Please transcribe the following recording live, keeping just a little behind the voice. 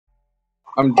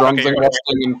I'm drums and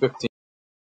resting in 15.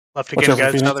 Left again,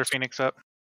 guys. Another Phoenix up.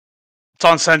 It's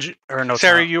on Senji. Or no,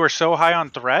 Sarah, you are so high on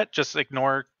threat, just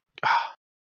ignore.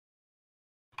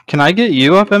 Can I get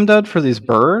you up, MDud, for these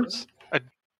birds?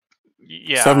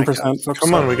 Yeah. 7%.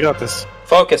 Come on, we got this.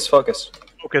 Focus. Focus.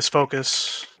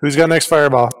 Who's got next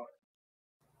fireball?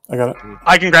 I got it.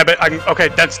 I can grab it. Okay,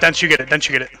 Dents, you get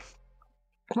it.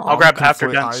 I'll grab after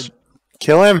Dents.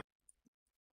 Kill him.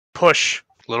 Push.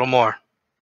 A little more.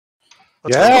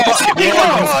 Yes!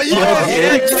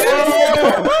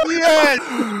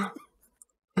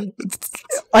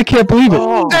 I can't believe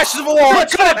it. Dash the wall!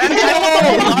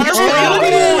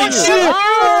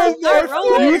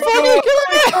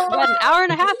 Got an hour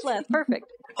and a half left. Perfect.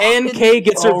 And Kay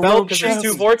gets her belt because there's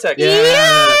 2 vortex.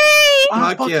 Yay!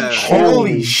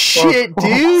 Holy shit,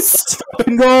 dude! Stop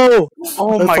and go!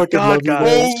 Oh my god,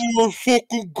 guys. Oh my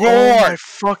fucking god! Oh my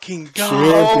fucking god!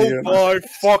 Oh my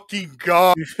fucking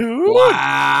god!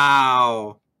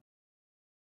 Wow!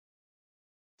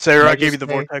 Sarah, I gave you the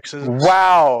vortexes.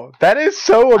 Wow, that is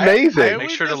so amazing. Make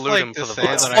sure to loot him for the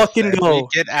Let's fucking go. We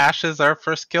get Ashes our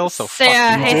first kill, so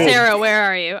Sarah, hey Sarah, where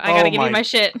are you? I gotta give you my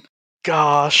shit.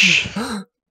 Gosh.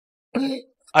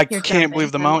 I can't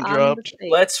believe the mount dropped.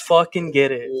 Let's fucking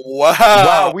get it.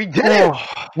 Wow, we did it.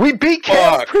 We beat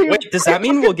Kael. Wait, does that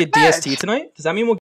mean we'll get DST tonight? Does that mean we'll